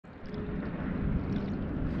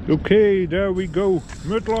Okay, there we go,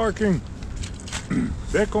 mudlarking.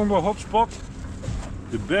 Back on the hot spot,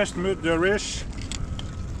 the best mud there is.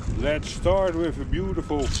 Let's start with a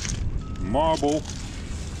beautiful marble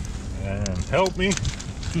and help me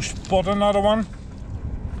to spot another one.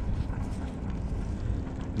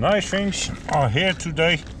 Nice things are here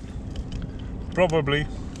today, probably.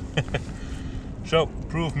 So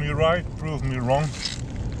prove me right, prove me wrong.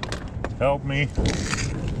 Help me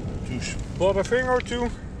to spot a thing or two.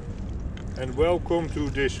 And welcome to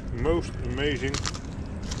this most amazing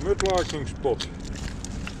mudlarking spot.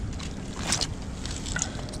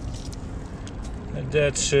 And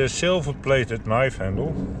that's a silver plated knife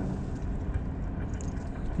handle.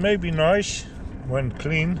 May be nice when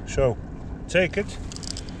clean, so take it.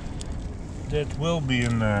 That will be a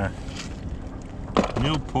nail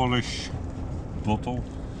polish bottle.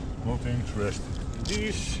 Not interested in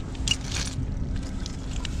these.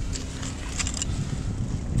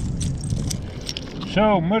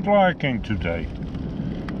 So, mudlarking today.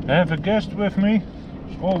 I have a guest with me,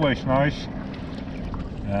 it's always nice.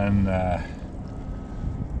 And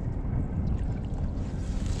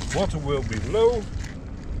water will be low,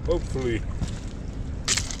 hopefully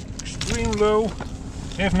extreme low.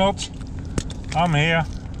 If not, I'm here.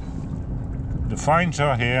 The finds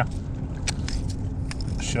are here.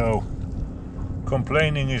 So,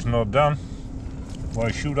 complaining is not done.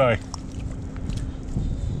 Why should I?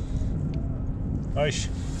 Nice.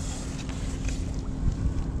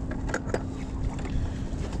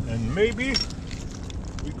 And maybe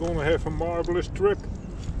we're gonna have a marvelous trip.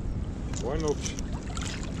 Why not?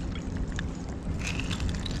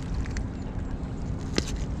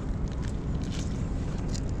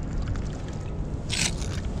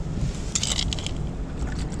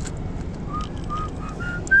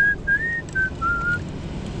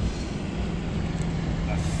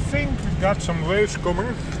 I think we got some waves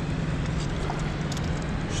coming.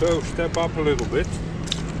 So step up a little bit.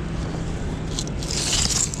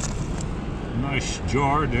 Nice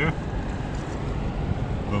jar there.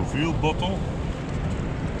 Refill bottle.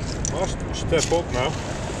 Must step up now.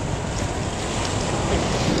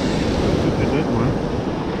 Look at that one.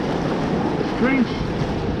 Strange.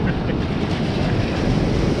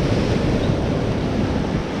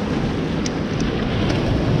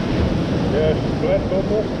 There's a flat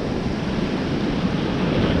bottle.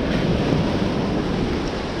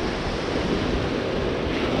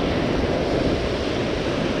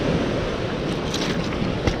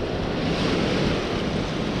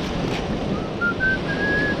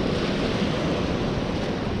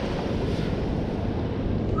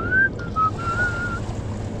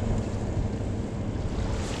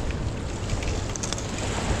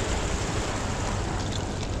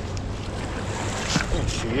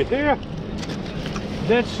 See it there.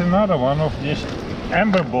 That's another one of these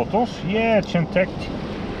amber bottles. Yeah, it's intact.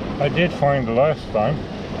 I did find the last time.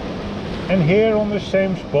 And here on the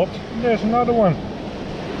same spot, there's another one.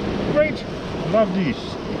 Great, love these.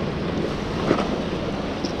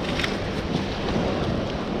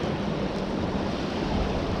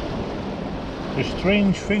 A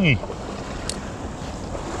strange thingy.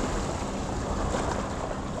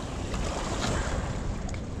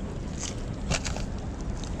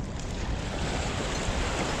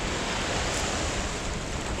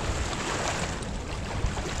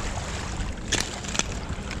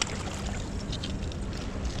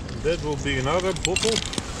 That will be another bottle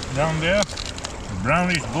down there, a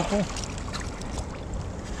brownish bottle.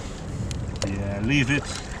 Yeah, leave it.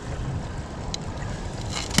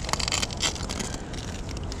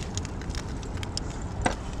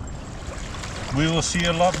 We will see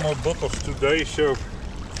a lot more bottles today, so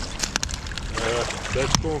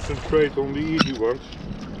let's concentrate on the easy ones.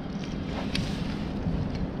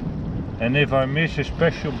 And if I miss a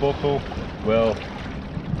special bottle, well,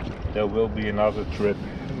 there will be another trip.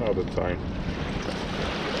 Another time.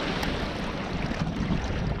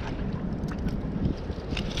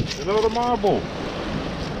 Another marble.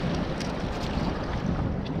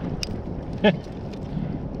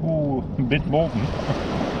 Ooh, a bit molten.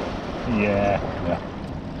 Yeah,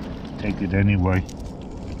 take it anyway.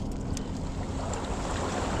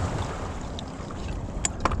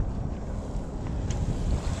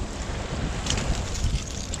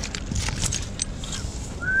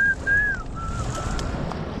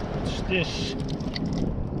 This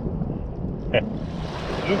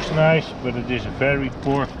looks nice, but it is a very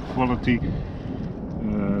poor quality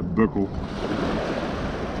buckle.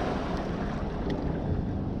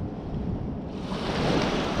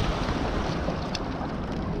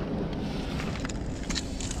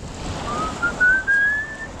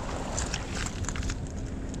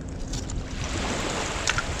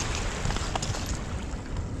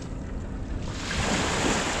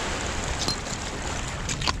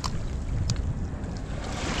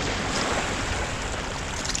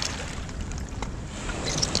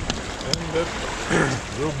 that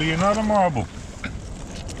will be another marble.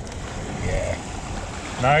 Yeah,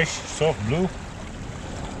 nice soft blue.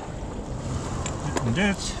 And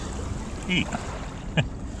that's it.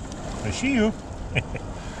 I see you.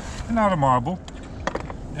 Another marble.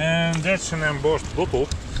 And that's an embossed bottle.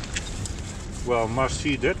 Well, must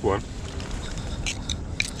see that one.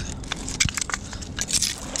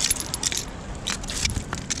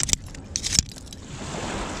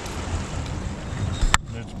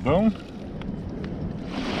 That's bone.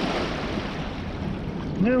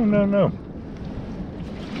 No.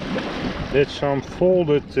 That's some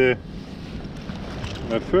folded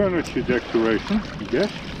furniture decoration, I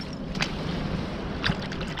guess.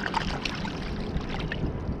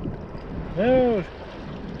 No,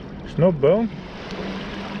 it's not bone.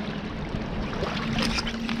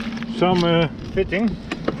 Some fitting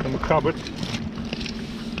from a cupboard.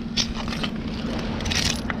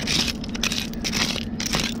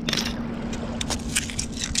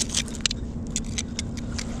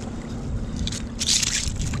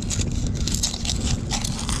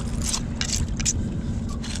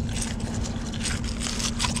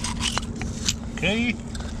 Okay.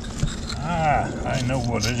 I know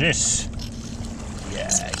what it is. Yeah.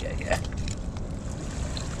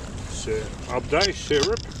 It's Abdai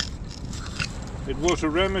syrup. It was a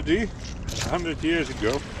remedy 100 years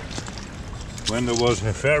ago when there was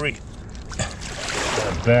a very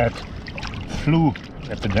bad flu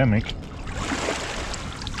epidemic.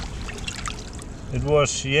 It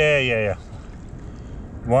was, yeah.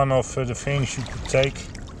 One of the things you could take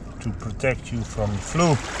to protect you from the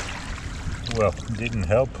flu. Well, it didn't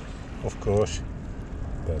help, of course,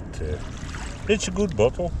 but it's a good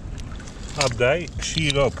bottle. Abdai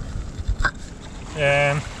syrup.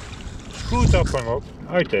 And screwed up or not,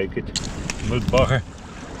 I take it. Mudlarking.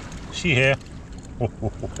 See here.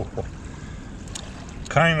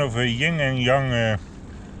 Kind of a yin and yang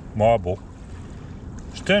marble.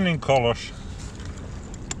 Stunning colors.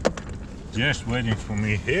 Just waiting for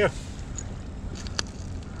me here.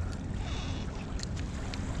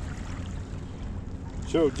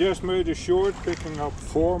 So just made a short, picking up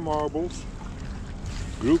 4 marbles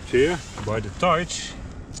grouped here by the tides.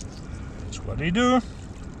 That's what they do.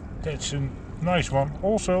 That's a nice one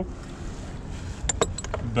also,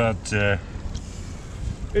 but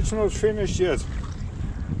it's not finished yet.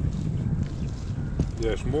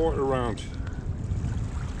 There's more around.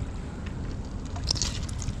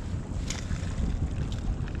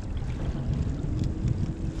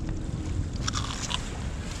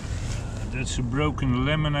 That's a broken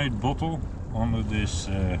lemonade bottle under this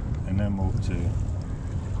enameled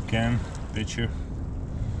can pitcher.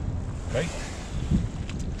 Okay.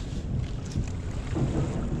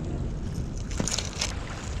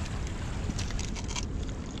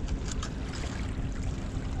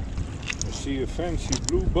 I see a fancy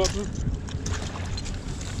blue button.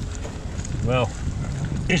 Well,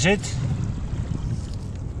 is it?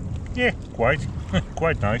 Yeah, quite.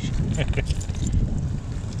 Quite nice.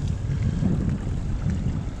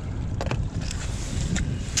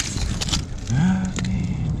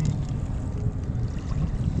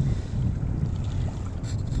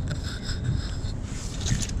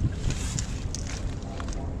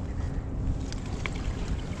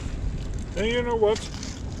 And you know what?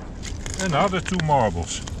 Another 2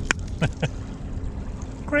 marbles.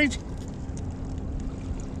 Great.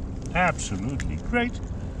 Absolutely great.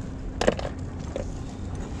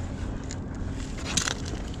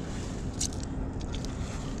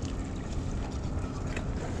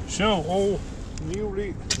 So all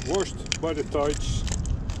newly washed by the tides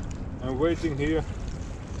and waiting here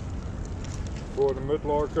for the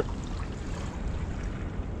mudlarker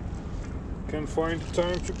can find the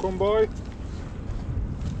time to come by.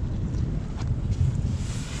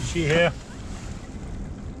 See here,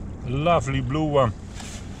 a lovely blue one,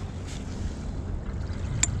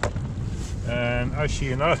 and I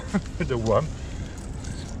see another the one,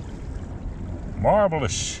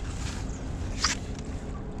 marbelous,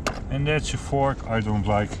 and that's a fork I don't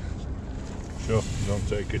like, so don't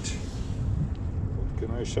take it. What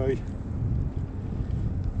can I say?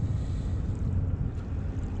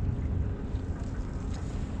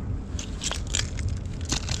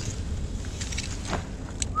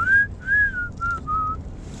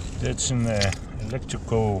 That's an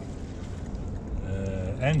electrical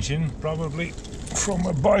engine, probably from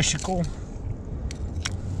a bicycle.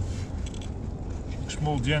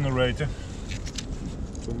 Small generator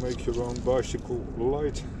to make your own bicycle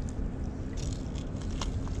light.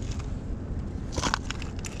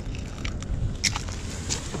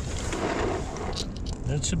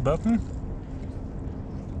 That's a button.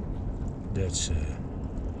 That's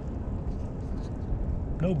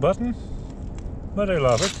No button, but I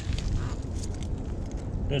love it.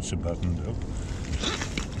 That's a button though.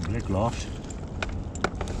 Black glass.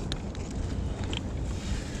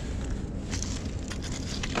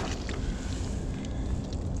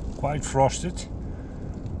 Quite frosted.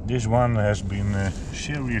 This one has been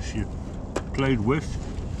seriously played with.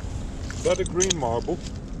 But a green marble.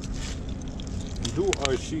 Do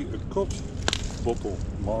I see a cut bottle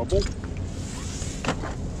marble?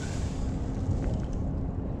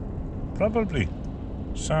 Probably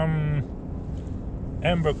some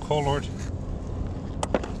amber colored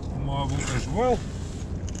marble as well.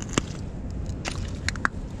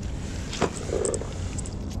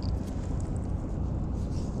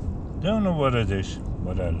 Don't know what it is,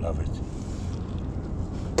 but I love it.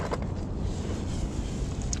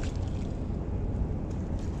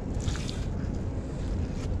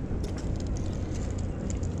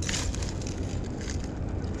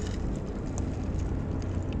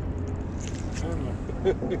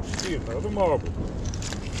 See another marble.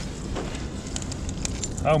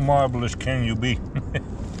 How marvelous can you be?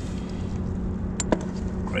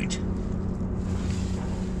 Great.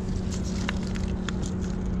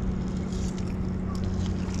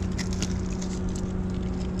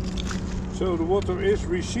 So the water is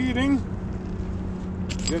receding,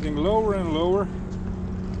 getting lower and lower.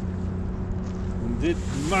 And it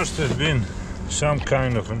must have been some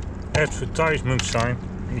kind of an advertisement sign.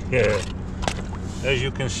 Yeah. As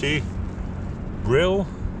you can see, Brill,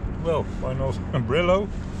 well, why not Brillo,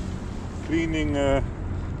 cleaning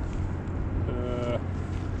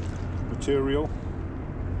material.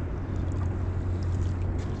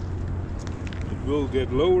 It will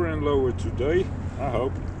get lower and lower today, I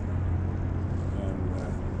hope.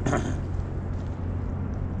 And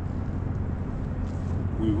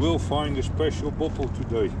we will find a special bottle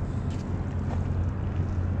today.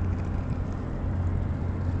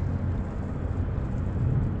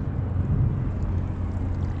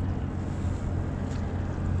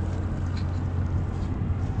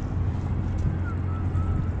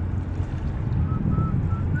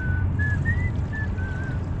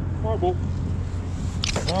 Marble.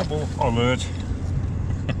 Marble alert.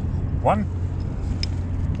 1.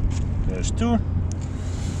 There's 2.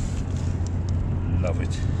 Love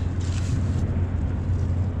it.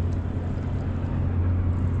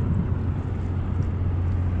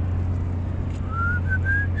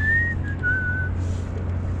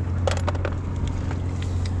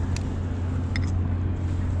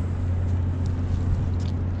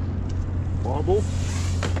 Marble.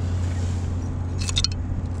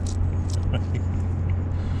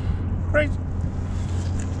 Great.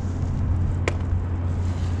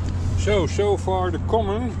 So far the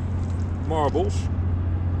common marbles,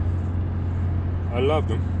 I love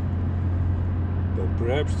them, but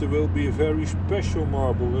perhaps there will be a very special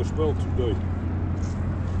marble as well today.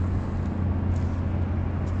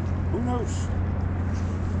 Who knows?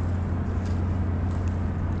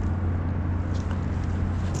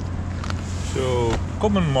 So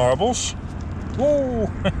common marbles. Whoa!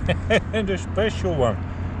 And a special one.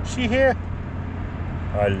 See here?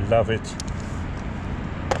 I love it.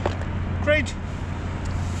 Great!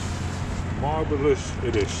 Marbelous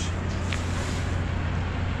it is.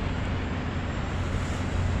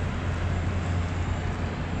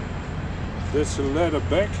 That's a leather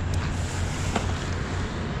bag.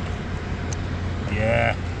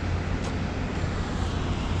 Yeah.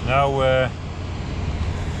 Now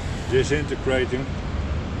disintegrating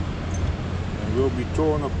and will be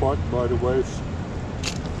torn apart by the waves.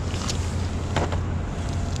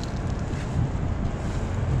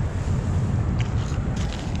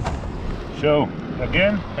 So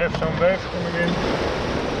again, have some waves coming in.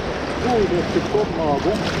 Oh, that's the top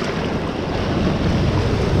marble.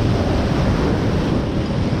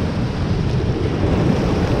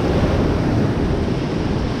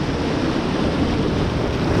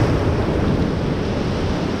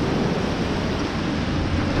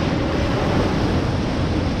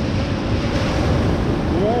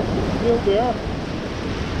 Yes, it's still there.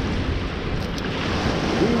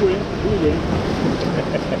 We win.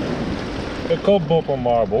 A cold bottle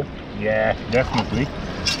marble, yeah, definitely.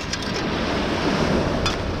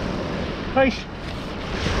 Nice.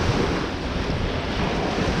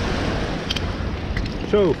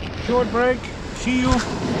 So, short break. See you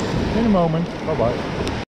in a moment. Bye bye.